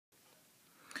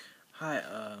Hi,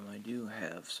 I do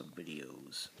have some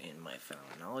videos in my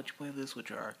Phenomenological playlist,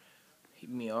 which are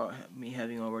me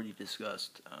having already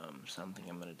discussed something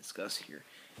I'm going to discuss here.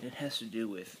 And it has to do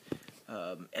with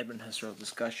Edmund Husserl's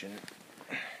discussion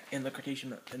in the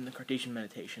Cartesian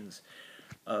meditations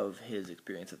of his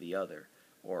experience of the other,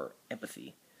 or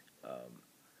empathy.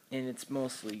 And it's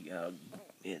mostly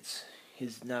it's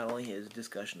his not only his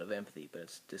discussion of empathy, but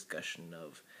it's discussion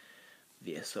of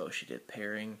the associative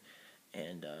pairing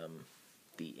and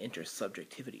the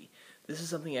intersubjectivity. This is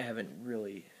something I haven't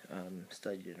really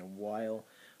studied in a while.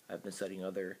 I've been studying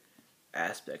other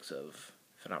aspects of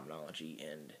phenomenology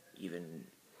and even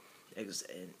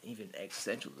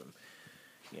existentialism.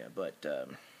 Yeah, but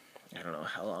I don't know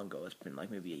how long ago. It's been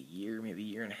like maybe a year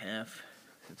and a half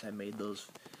since I made those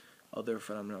other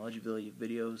phenomenology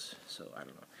videos. So I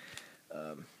don't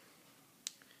know.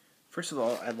 First of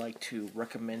all, I'd like to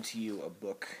recommend to you a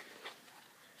book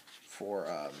for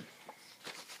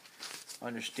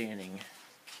understanding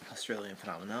Husserlian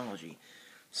phenomenology.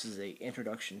 This is an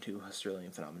introduction to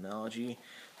Husserlian phenomenology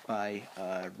by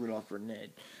Rudolf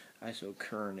Vernet, Iso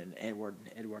Kern, and Edward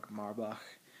Marbach.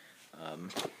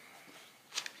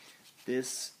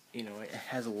 This, it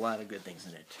has a lot of good things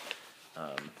in it.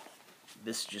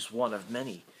 This is just one of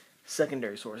many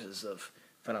secondary sources of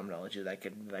phenomenology that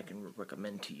I can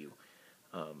recommend to you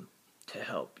to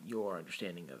help your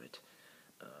understanding of it.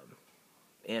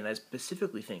 And I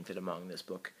specifically think that among this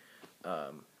book,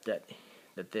 that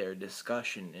their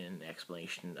discussion and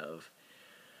explanation of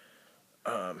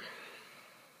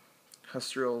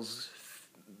Husserl's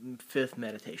fifth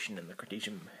meditation and the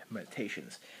Cartesian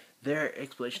meditations, their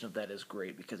explanation of that is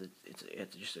great because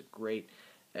it's just a great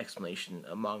explanation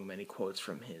among many quotes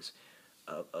from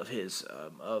of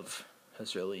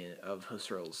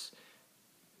Husserl's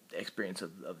experience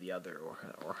of the other,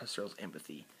 or Husserl's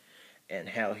empathy, and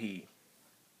how he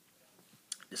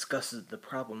discusses the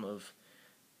problem of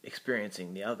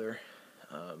experiencing the other,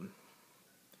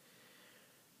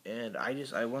 and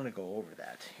I want to go over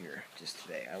that here just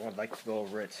today. I would like to go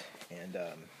over it and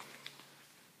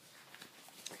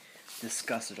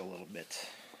discuss it a little bit.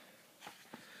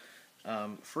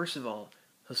 First of all,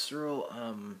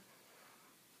 Husserl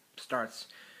starts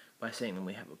by saying that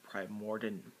we have a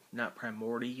not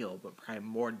primordial, but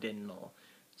primordial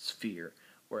sphere,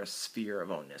 or a sphere of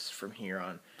oneness. From here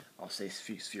on, I'll say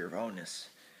sphere of oneness.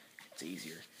 It's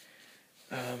easier.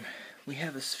 We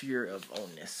have a sphere of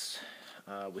oneness.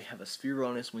 We have a sphere of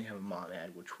oneness, and we have a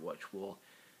monad, which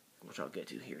I'll get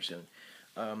to here soon.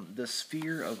 The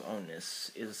sphere of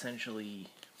oneness is essentially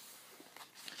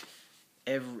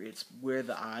it's where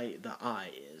the I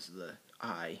is. The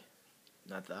I,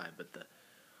 not the I, but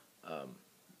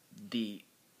the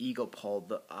ego pole,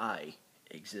 the I,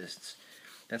 exists.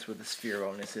 That's where the sphere of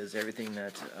oneness is. Everything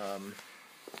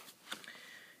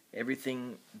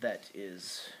that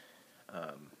is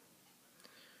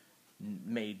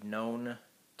made known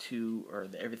to, or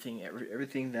everything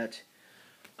that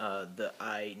the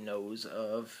I knows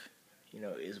of,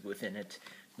 is within it.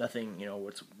 Nothing,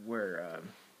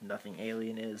 nothing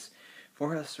alien is.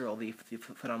 For Husserl, the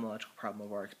phenomenological problem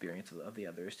of our experience of the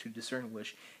other is to discern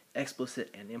which explicit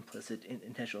and implicit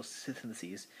intentional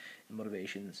syntheses and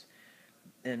motivations,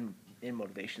 and in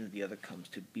motivations the other comes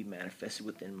to be manifested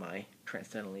within my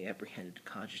transcendently apprehended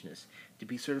consciousness, to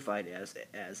be certified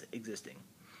as existing.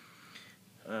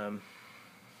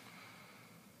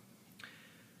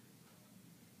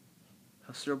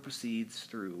 Husserl proceeds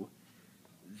through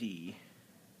the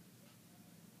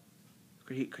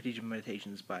Cartesian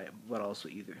meditations by what also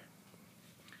either.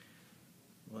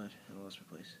 What? I lost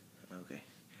my place. Okay.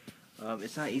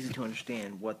 It's not easy to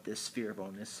understand what this sphere of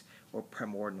oneness, or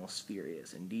primordial sphere,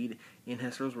 is. Indeed, in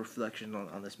Husserl's reflections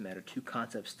on this matter, two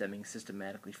concepts stemming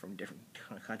systematically from different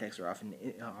contexts are often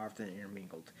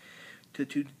intermingled. Two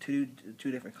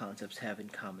different concepts have in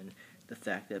common the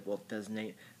fact that both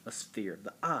designate a sphere of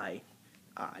the I,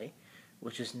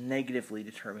 which is negatively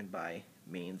determined by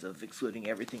means of excluding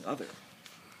everything other,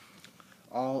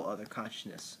 all other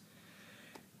consciousness.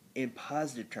 In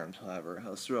positive terms, however,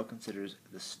 Husserl considers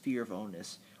the sphere of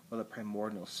oneness, or the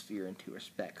primordial sphere, in two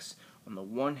respects. On the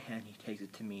one hand, he takes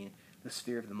it to mean the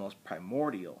sphere of the most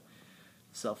primordial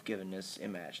self-givenness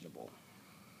imaginable,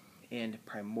 and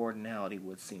primordiality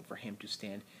would seem for him to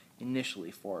stand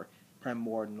initially for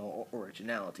primordial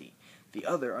originality. The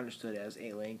other, understood as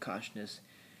alien consciousness,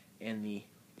 and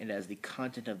as the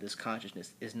content of this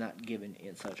consciousness is not given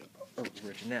in such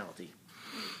originality.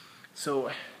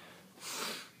 So,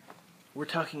 we're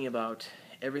talking about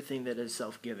everything that is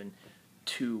self-given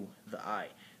to the I.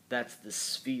 That's the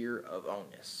sphere of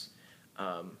oneness.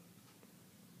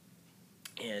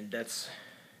 And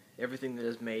everything that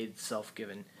is made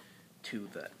self-given to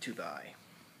the I.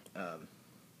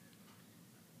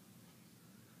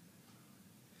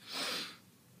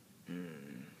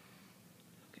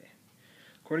 Okay.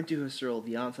 According to Husserl,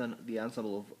 the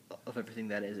ensemble of everything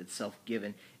that is itself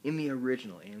given in the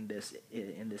original, and this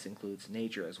includes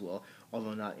nature as well,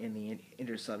 although not in the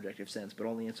intersubjective sense, but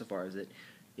only insofar as it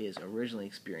is originally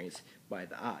experienced by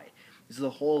the I. This is the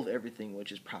whole of everything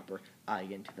which is proper I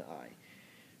again to the I,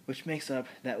 which makes up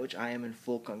that which I am in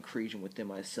full concretion within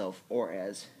myself, or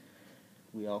as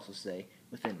we also say,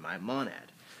 within my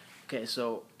monad. Okay,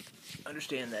 so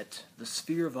understand that the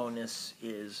sphere of oneness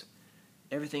is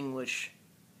everything which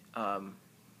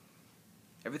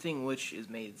is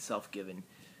made self-given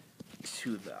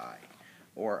to the I,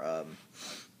 or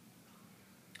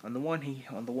on the one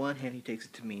hand, he takes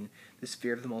it to mean the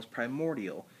sphere of the most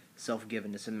primordial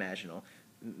self-givenness imaginable,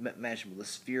 the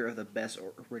sphere of the best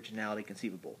originality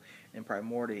conceivable, and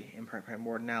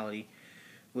primordiality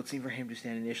would seem for him to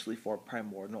stand initially for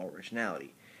primordial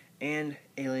originality, and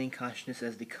alien consciousness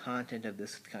as the content of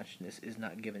this consciousness is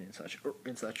not given in such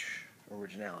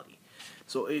originality.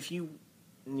 So if you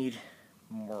need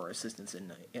more assistance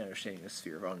in understanding the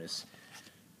sphere of oneness,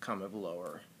 comment below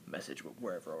or message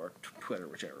wherever, or Twitter,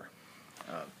 whichever.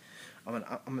 I'm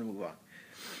gonna move on.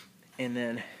 And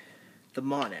then the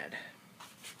monad.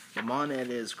 The monad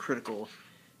is critical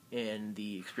in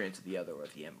the experience of the other, or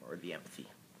the empathy.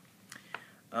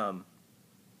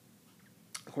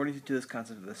 According to this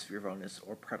concept of the sphere of oneness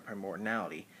or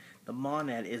primordiality, the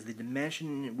monad is the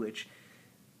dimension in which,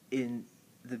 the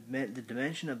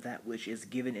dimension of that which is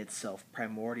given itself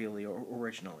primordially or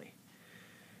originally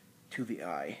to the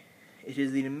I. It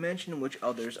is the dimension in which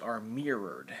others are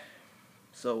mirrored.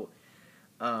 So,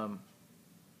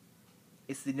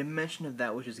 it's the dimension of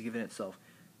that which is given itself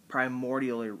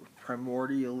primordially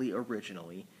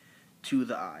originally to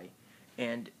the I.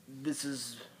 And this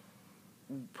is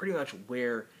pretty much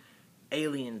where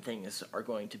alien things are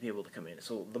going to be able to come in.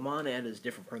 So the monad is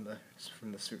different from the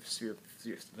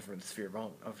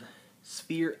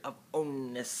sphere of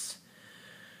ownness,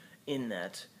 in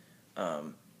that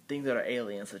things that are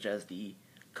alien, such as the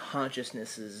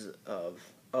consciousnesses of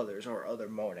others or other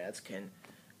monads, can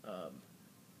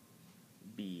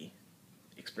be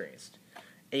experienced.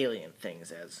 Alien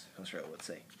things, as Husserl would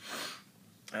say.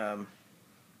 The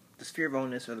sphere of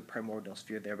ownness, or the primordial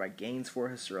sphere, thereby gains for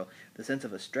Husserl the sense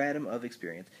of a stratum of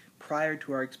experience prior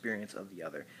to our experience of the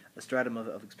other, a stratum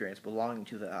of experience belonging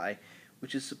to the I,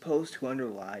 which is supposed to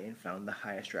underlie and found the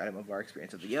highest stratum of our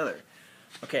experience of the other.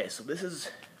 Okay, so this is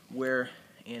where,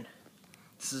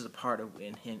 this is a part of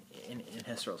in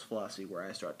Husserl's philosophy where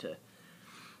I start to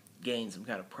gain some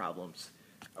kind of problems,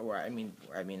 or I mean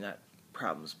not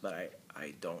problems, but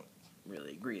I don't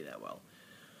really agree that well.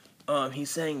 He's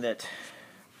saying that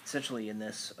essentially in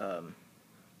this,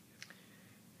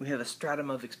 we have a stratum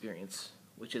of experience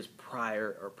which is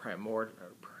prior or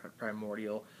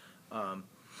primordial,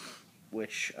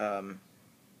 which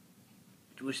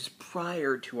is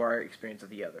prior to our experience of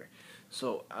the other.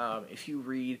 So if you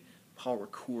read Paul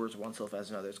Ricoeur's Oneself as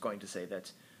Another, it's going to say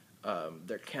that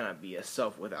there cannot be a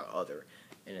self without other,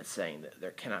 and it's saying that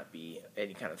there cannot be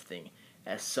any kind of thing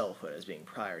as selfhood as being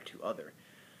prior to other.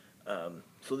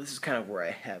 So this is kind of where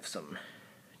I have some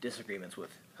disagreements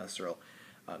with Husserl.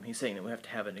 He's saying that we have to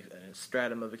have a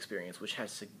stratum of experience which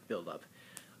has to build up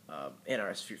in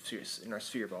our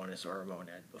sphere of oneness or our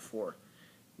monad before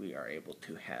we are able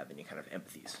to have any kind of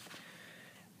empathies.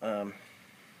 So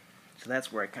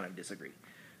that's where I kind of disagree.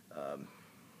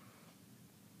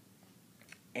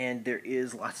 And there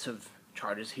is lots of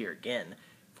charges here again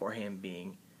for him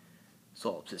being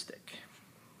solipsistic.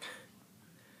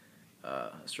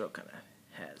 Husserl kind of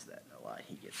has that a lot.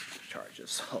 He gets charged of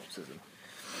solipsism.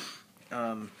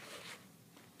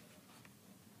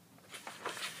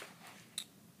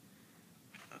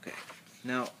 Okay.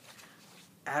 Now,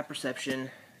 apperception,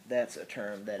 that's a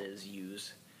term that is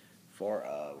used for,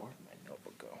 where did my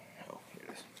notebook go? Oh, here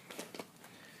it is.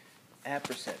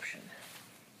 Apperception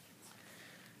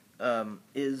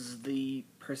is the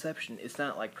perception. It's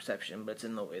not like perception, but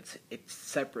it's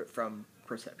separate from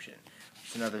perception.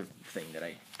 It's another thing that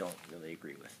I don't really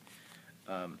agree with.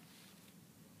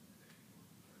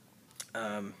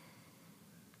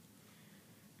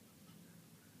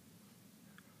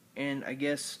 And I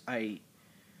guess I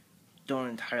don't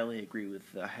entirely agree with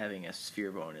having a sphere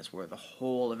of oneness where the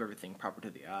whole of everything proper to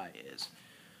the I is.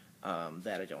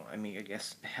 That I don't. I mean, I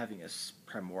guess having a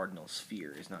primordial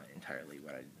sphere is not entirely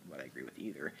what I agree with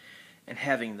either. And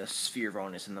having the sphere of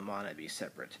oneness and the monad be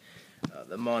separate.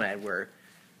 The monad where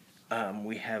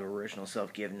we have original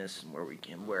self-giveness,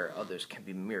 and where others can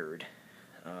be mirrored.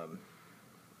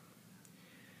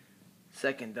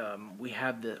 Second,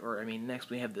 next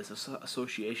we have this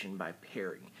association by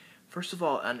pairing. First of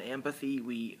all, on empathy,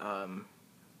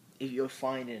 if you'll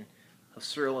find in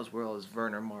Husserl as well as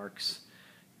Werner Marx,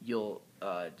 you'll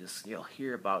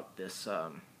hear about this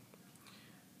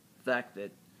fact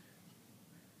that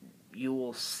you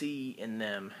will see in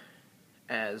them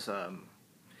as a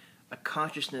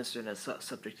consciousness and a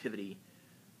subjectivity,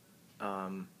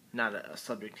 not a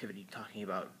subjectivity talking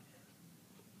about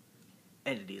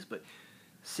entities, but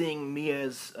seeing me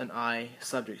as an I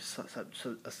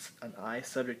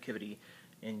subjectivity,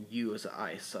 and you as an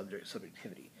I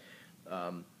subjectivity.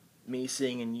 Me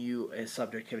seeing in you as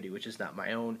subjectivity, which is not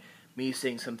my own. Me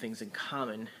seeing some things in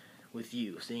common with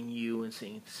you, seeing you and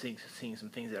seeing some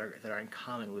things that are in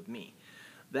common with me.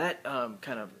 That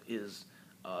kind of is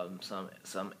some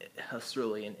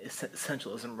Husserlian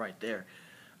essentialism right there.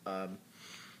 But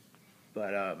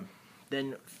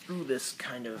then through this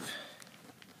kind of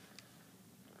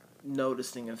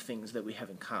noticing of things that we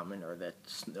have in common, or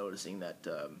that's noticing that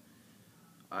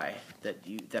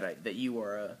that you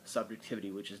are a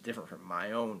subjectivity which is different from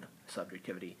my own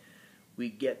subjectivity, we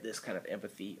get this kind of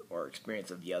empathy or experience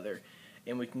of the other,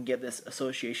 and we can get this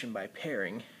association by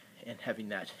pairing, and having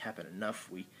that happen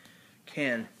enough, we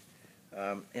can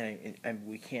and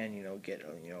we can get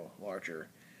larger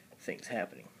things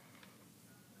happening.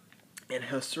 And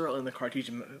Husserl in the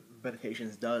Cartesian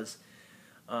Meditations does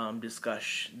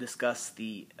discuss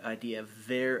the idea of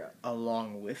there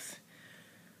along with.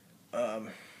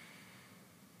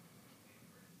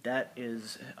 That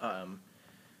is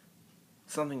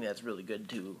something that's really good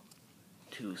to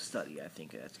study. I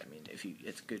think it's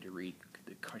good to read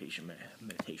the Cartesian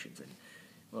Meditations and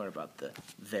learn about the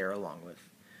there along with.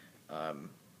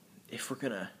 If we're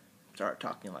gonna start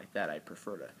talking like that, I'd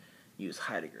prefer to use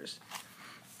Heidegger's.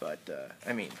 But the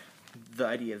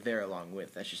idea of there along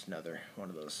with, that's just another one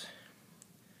of those.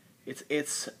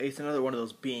 It's another one of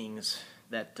those beings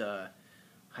that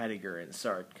Heidegger and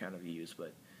Sartre kind of use,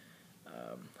 but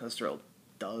Husserl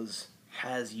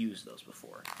has used those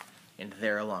before, and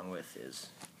there along with is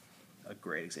a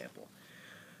great example.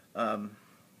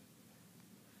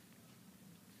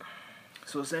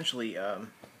 So essentially,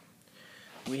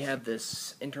 we have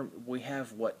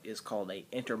what is called a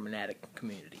intermonadic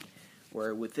community,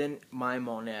 where within my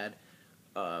monad,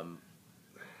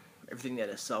 everything that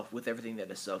is self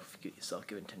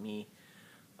given to me,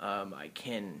 I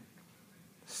can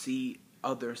see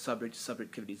other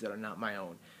subjectivities that are not my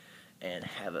own, and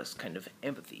have this kind of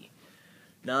empathy.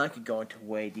 Now I could go into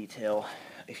way detail.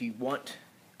 If you want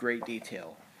great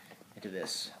detail into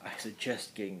this, I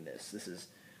suggest getting this. This is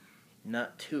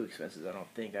not too expensive, I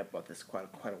don't think. I bought this quite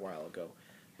a while ago,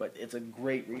 but it's a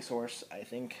great resource, I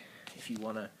think, if you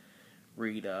want to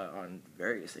read on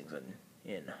various things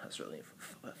in Husserlian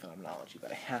phenomenology.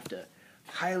 But I have to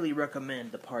highly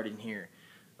recommend the part in here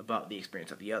about the experience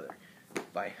of the other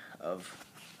of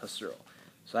Husserl.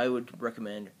 So I would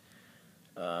recommend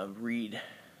read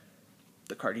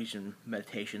the Cartesian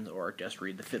Meditations, or just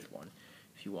read the fifth one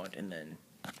if you want, and then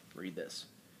read this.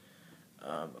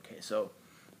 Okay, so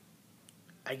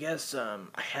I guess I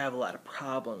have a lot of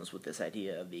problems with this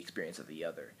idea of the experience of the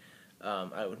other.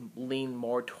 I would lean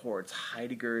more towards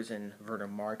Heidegger's and Werner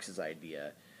Marx's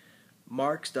idea.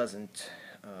 Marx doesn't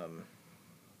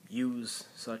use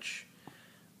such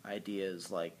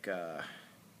ideas like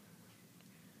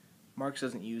Marx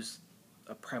doesn't use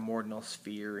a primordial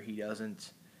sphere. He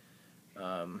doesn't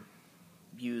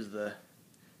use the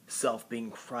self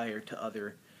being prior to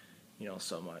other,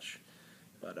 so much.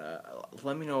 But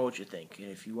let me know what you think,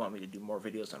 and if you want me to do more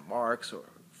videos on Marx or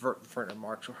Werner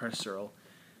Marx or Husserl,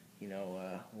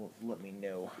 let me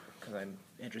know, because I'm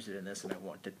interested in this and I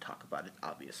want to talk about it,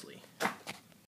 obviously.